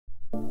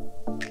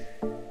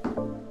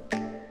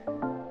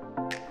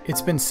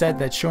It's been said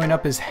that showing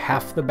up is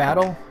half the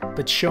battle,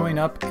 but showing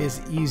up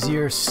is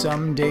easier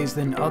some days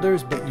than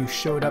others, but you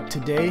showed up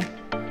today,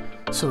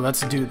 so let's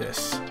do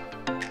this.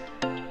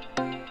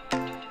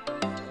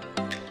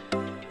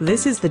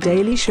 This is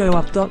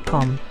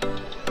theDailyShowUp.com,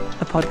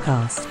 a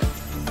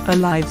podcast, a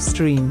live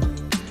stream,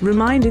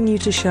 reminding you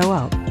to show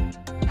up,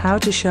 how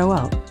to show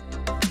up,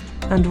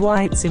 and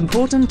why it's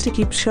important to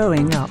keep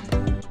showing up.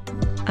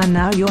 And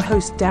now your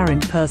host, Darren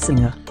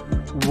Persinger.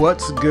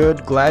 What's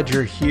good? Glad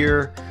you're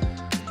here.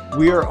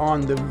 We are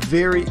on the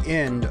very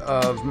end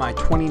of my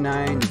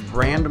 29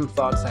 random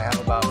thoughts I have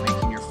about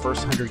making your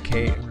first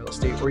 100K in real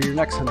estate or your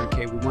next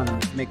 100K. We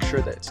want to make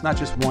sure that it's not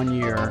just 1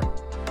 year,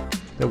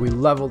 that we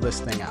level this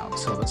thing out.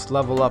 So let's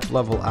level up,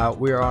 level out.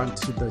 We are on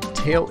to the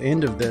tail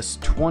end of this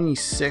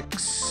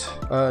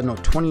 27,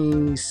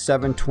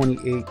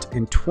 28,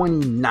 and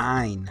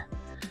 29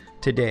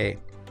 today.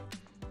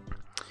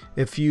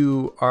 If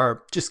you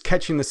are just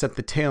catching this at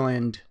the tail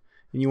end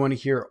and you want to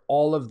hear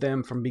all of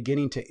them from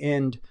beginning to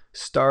end,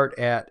 start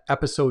at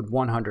episode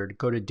 100.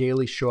 Go to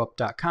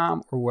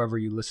dailyshowup.com or wherever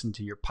you listen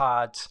to your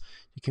pods.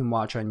 You can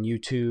watch on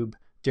YouTube.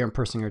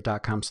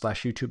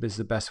 DarrenPersinger.com/YouTube is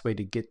the best way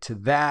to get to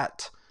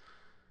that.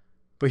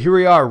 But here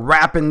we are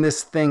wrapping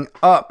this thing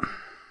up.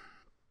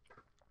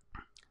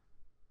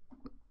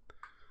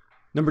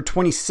 Number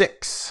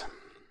 26.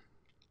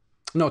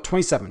 No,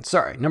 27.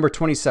 Sorry, number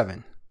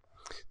 27.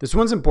 This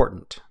one's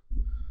important.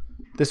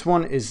 This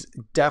one is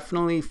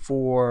definitely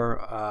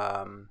for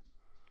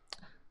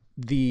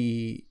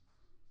the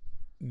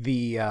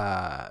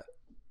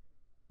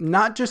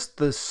not just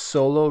the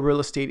solo real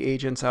estate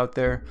agents out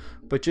there,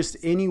 but just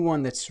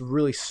anyone that's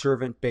really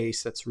servant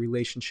based, that's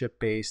relationship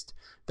based,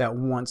 that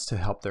wants to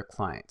help their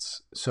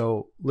clients.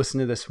 So listen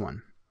to this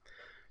one.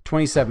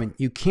 27.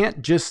 You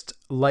can't just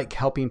like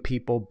helping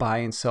people buy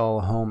and sell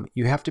a home.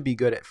 You have to be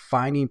good at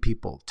finding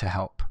people to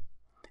help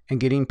and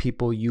getting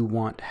people who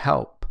want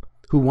help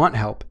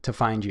to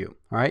find you.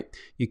 All right.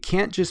 You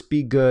can't just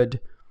be good.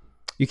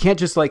 You can't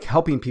just like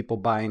helping people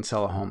buy and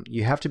sell a home.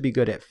 You have to be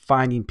good at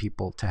finding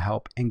people to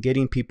help and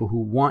getting people who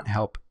want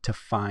help to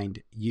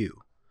find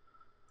you.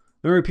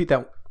 Let me repeat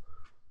that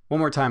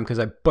one more time because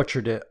I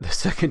butchered it the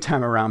second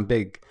time around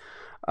big.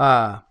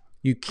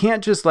 You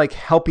can't just like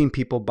helping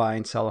people buy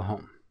and sell a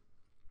home.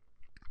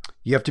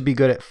 You have to be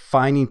good at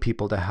finding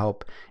people to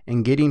help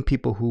and getting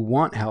people who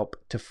want help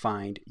to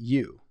find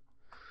you.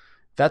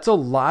 That's a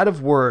lot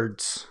of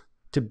words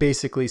to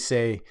basically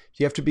say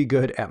you have to be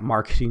good at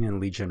marketing and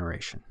lead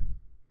generation.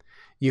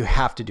 You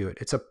have to do it.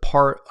 It's a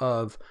part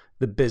of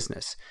the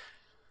business.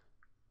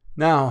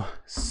 Now,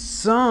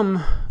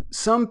 some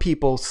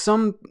people,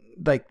 some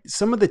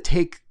of the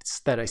takes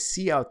that I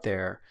see out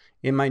there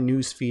in my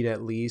news feed,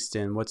 at least,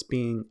 and what's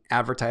being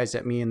advertised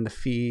at me in the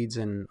feeds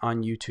and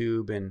on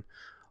YouTube and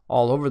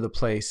all over the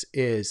place,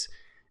 is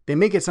they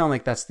make it sound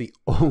like that's the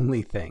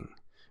only thing.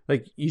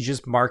 Like you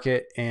just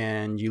market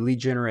and you lead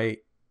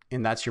generate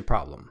and that's your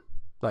problem.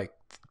 Like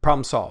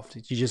problem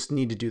solved. You just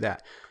need to do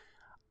that.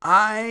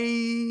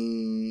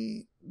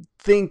 I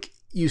think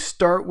you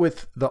start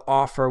with the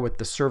offer, with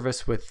the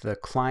service, with the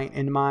client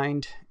in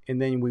mind,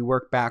 and then we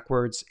work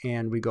backwards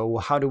and we go,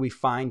 well, how do we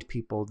find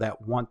people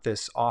that want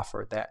this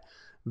offer, that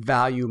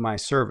value my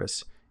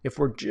service? If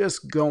we're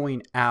just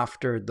going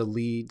after the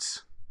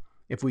leads,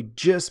 if we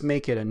just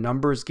make it a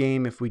numbers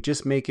game, if we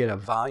just make it a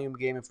volume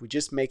game, if we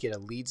just make it a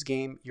leads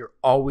game, you're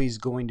always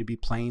going to be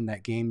playing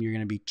that game. You're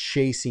going to be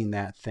chasing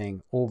that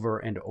thing over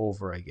and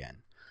over again.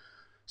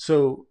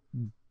 So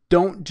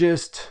don't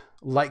just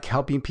like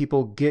helping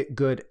people, get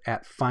good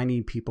at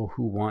finding people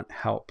who want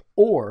help.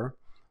 Or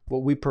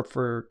what we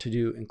prefer to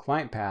do in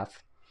Client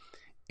Path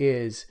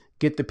is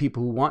get the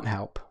people who want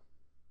help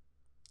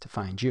to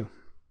find you.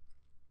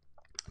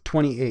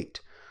 28.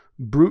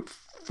 Brute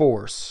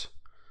force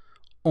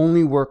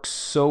only works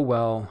so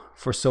well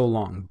for so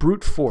long.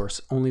 Brute force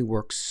only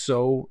works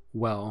so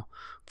well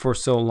for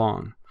so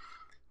long.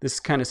 This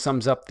kind of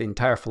sums up the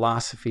entire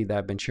philosophy that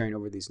I've been sharing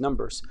over these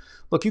numbers.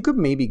 Look, you could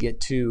maybe get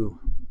to,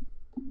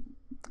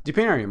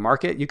 depending on your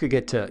market, you could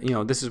get to,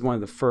 this is one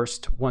of the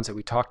first ones that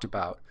we talked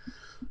about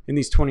in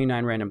these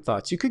 29 random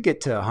thoughts. You could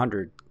get to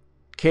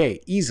 100K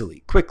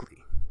easily, quickly.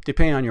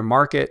 Depending on your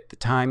market, the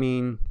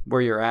timing,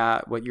 where you're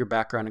at, what your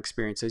background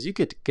experience is, you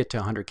could get to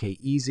 100K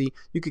easy.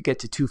 You could get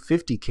to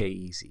 250K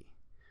easy.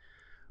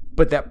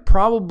 But that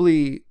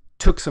probably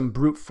took some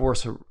brute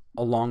force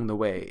along the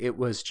way. It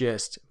was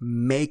just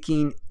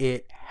making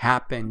it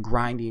happen,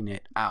 grinding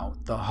it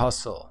out, the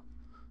hustle,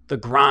 the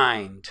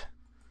grind.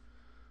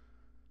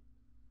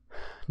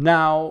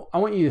 Now, I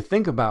want you to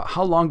think about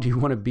how long do you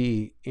want to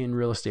be in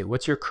real estate?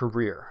 What's your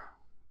career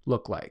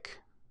look like?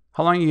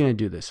 How long are you going to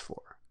do this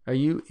for? Are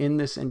you in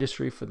this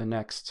industry for the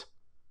next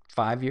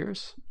 5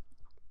 years,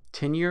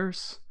 10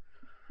 years?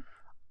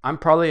 I'm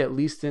probably at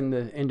least in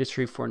the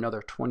industry for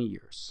another 20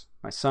 years.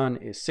 My son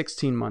is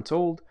 16 months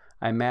old.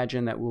 I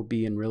imagine that we'll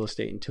be in real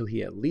estate until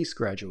he at least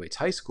graduates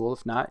high school,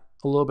 if not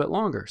a little bit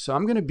longer. So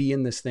I'm going to be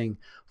in this thing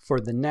for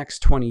the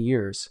next 20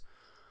 years.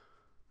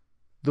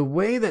 the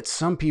way that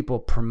some people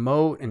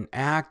promote and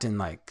act and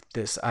like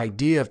this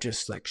idea of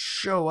just like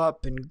show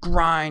up and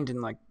grind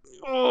and like,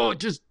 oh,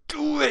 just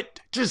do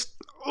it. Just,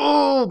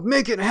 oh,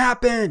 make it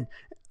happen.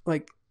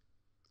 Like,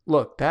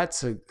 look,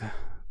 that's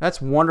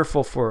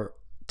wonderful for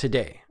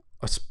today.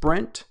 A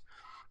sprint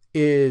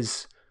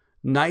is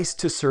nice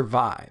to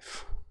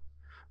survive,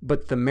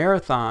 but the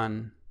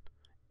marathon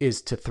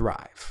is to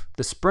thrive.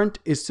 The sprint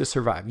is to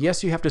survive.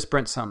 Yes, you have to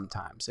sprint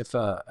sometimes. If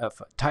a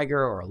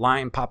tiger or a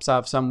lion pops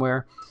out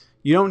somewhere,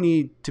 you don't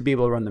need to be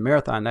able to run the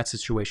marathon in that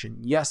situation.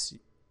 Yes,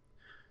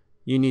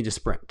 you need to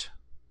sprint.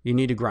 You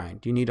need to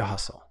grind. You need to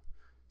hustle.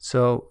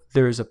 So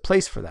there's a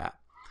place for that.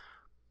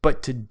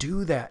 But to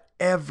do that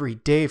every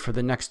day for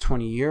the next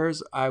 20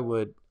 years, I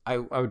would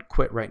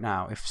quit right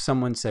now. If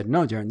someone said,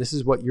 no, Darren, this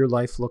is what your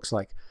life looks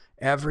like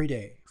every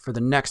day for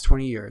the next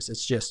 20 years.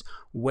 It's just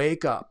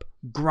wake up,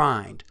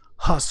 grind,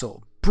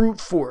 hustle,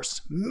 brute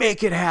force,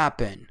 make it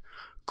happen.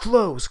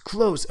 Close,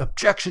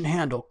 objection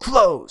handle,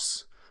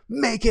 close.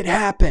 Make it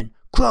happen.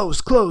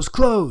 Close.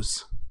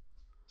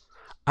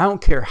 I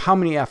don't care how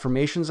many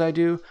affirmations I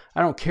do.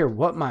 I don't care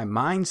what my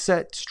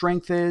mindset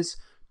strength is.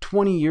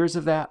 20 years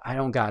of that, I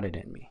don't got it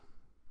in me.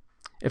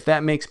 If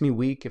that makes me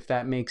weak, if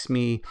that makes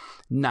me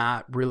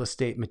not real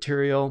estate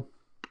material,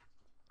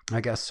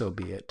 I guess so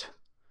be it.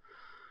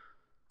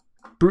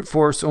 Brute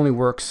force only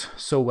works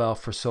so well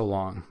for so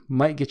long.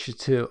 Might get you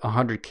to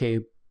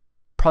 100K,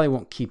 probably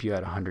won't keep you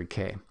at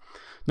 100K.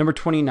 Number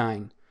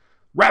 29.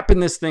 Wrapping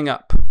this thing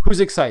up. Who's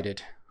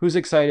excited?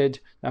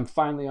 I'm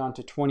finally on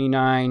to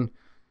 29.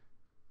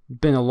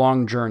 Been a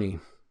long journey.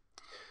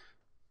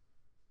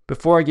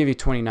 Before I give you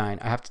 29,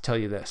 I have to tell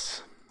you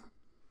this.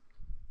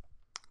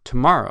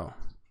 Tomorrow,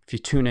 if you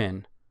tune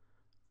in,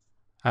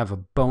 I have a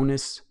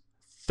bonus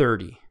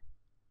 30.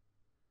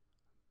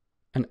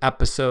 An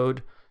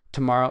episode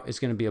tomorrow is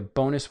going to be a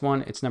bonus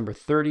one. It's number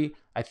 30.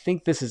 I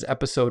think this is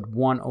episode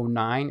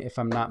 109, if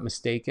I'm not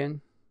mistaken.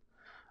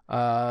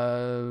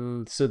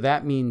 So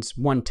that means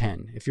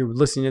 110. If you're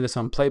listening to this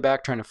on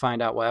playback, trying to find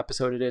out what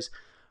episode it is,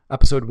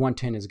 episode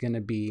 110 is going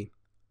to be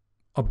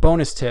a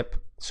bonus tip.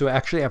 So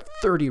actually I have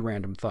 30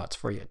 random thoughts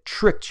for you.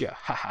 Tricked you.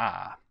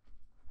 Haha.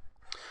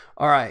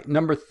 All right.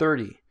 Number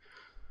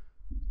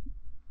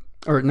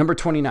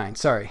 29.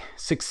 Sorry.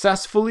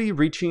 Successfully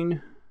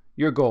reaching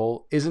your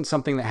goal isn't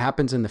something that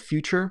happens in the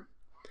future.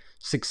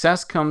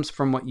 Success comes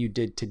from what you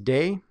did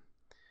today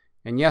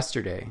and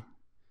yesterday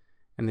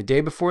and the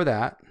day before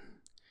that,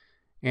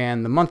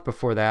 and the month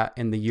before that,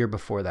 and the year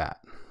before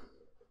that.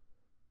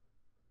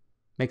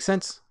 Make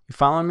sense? You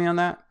following me on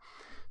that?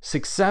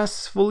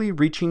 Successfully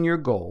reaching your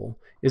goal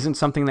isn't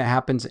something that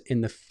happens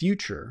in the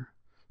future.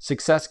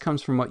 Success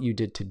comes from what you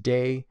did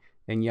today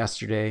and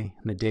yesterday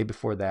and the day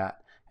before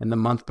that and the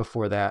month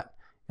before that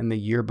and the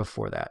year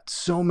before that.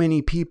 So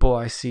many people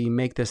I see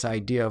make this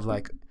idea of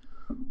like,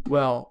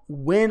 well,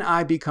 when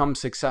I become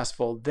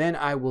successful, then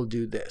I will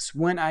do this.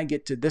 When I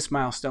get to this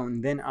milestone,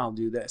 then I'll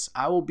do this.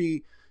 I will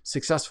be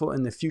successful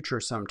in the future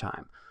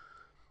sometime.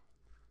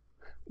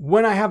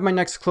 When I have my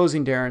next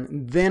closing, Darren,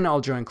 then I'll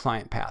join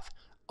Client Path.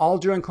 I'll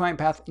join Client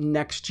Path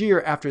next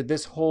year after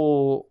this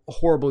whole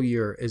horrible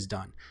year is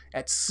done.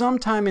 At some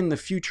time in the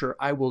future,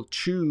 I will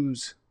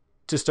choose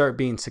to start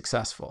being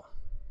successful.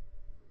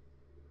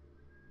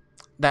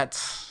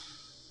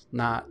 That's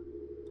not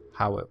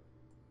how it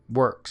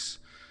works.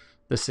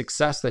 The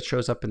success that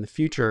shows up in the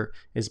future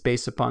is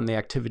based upon the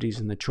activities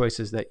and the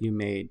choices that you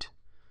made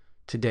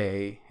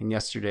today and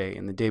yesterday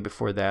and the day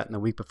before that and the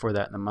week before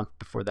that and the month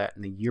before that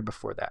and the year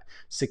before that.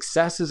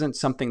 Success isn't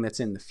something that's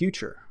in the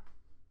future.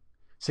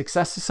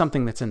 Success is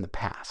something that's in the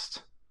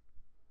past.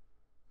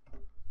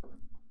 You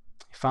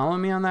follow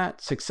me on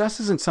that? Success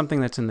isn't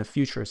something that's in the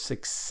future.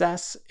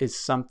 Success is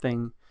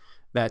something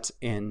that's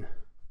in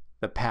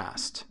the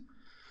past.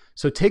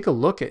 So take a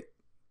look at,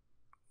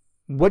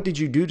 what did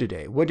you do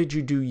today? What did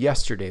you do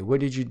yesterday? What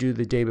did you do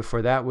the day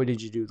before that? What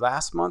did you do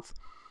last month?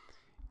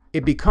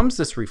 It becomes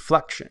this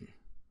reflection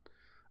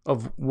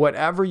of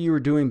whatever you were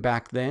doing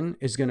back then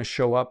is going to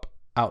show up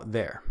out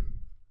there.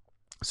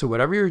 So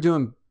whatever you're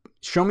doing,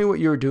 show me what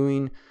you're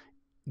doing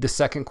the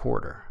second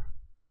quarter.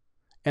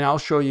 And I'll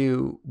show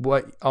you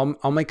what,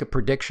 I'll make a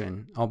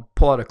prediction. I'll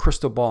pull out a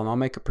crystal ball and I'll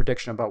make a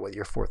prediction about what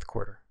your fourth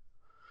quarter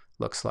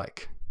looks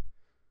like.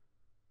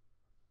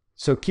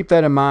 So keep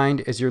that in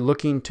mind as you're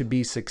looking to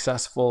be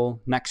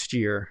successful next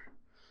year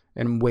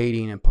and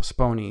waiting and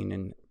postponing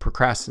and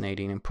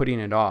procrastinating and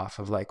putting it off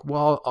of like,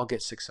 well, I'll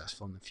get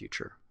successful in the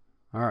future.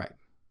 All right.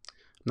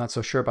 I'm not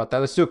so sure about that.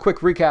 Let's do a quick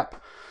recap.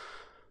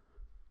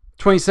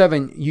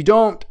 27,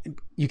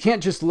 you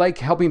can't just like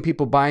helping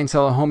people buy and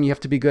sell a home. You have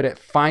to be good at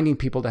finding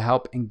people to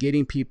help and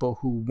getting people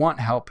who want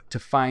help to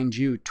find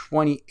you.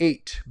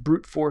 28,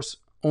 brute force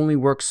only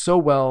works so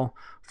well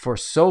for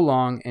so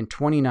long. And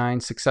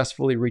 29,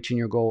 successfully reaching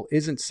your goal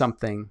isn't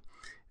something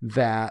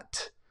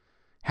that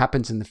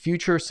happens in the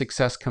future.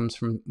 Success comes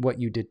from what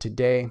you did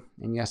today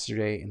and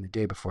yesterday and the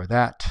day before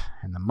that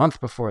and the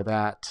month before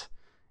that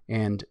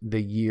and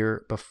the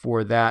year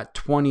before that.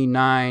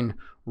 29,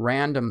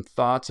 random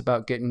thoughts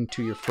about getting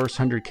to your first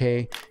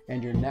 100K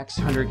and your next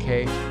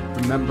 100K,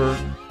 remember,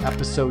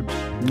 episode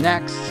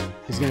next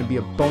is going to be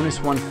a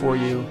bonus one for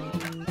you.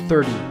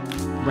 30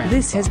 random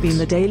This has thoughts. been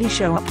The Daily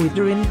Show Up with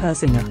Doreen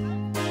Persinger.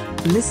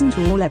 Listen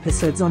to all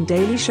episodes on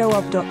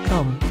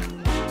dailyshowup.com.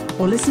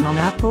 Or listen on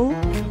Apple,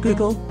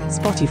 Google,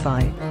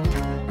 Spotify.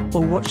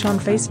 Or watch on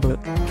Facebook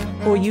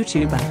or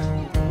YouTube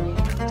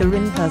at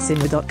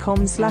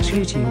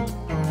DoreenPersinger.com/YouTube.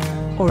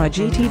 Or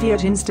IGTV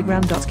at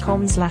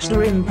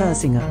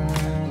Instagram.com/DoreenPersinger.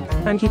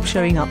 And keep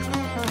showing up.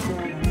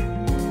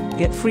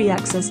 Get free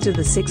access to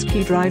the 6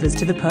 key drivers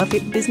to the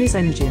perfect business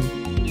engine.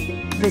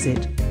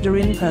 Visit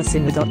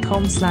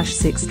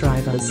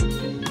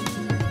DoreenPersinger.com/6drivers.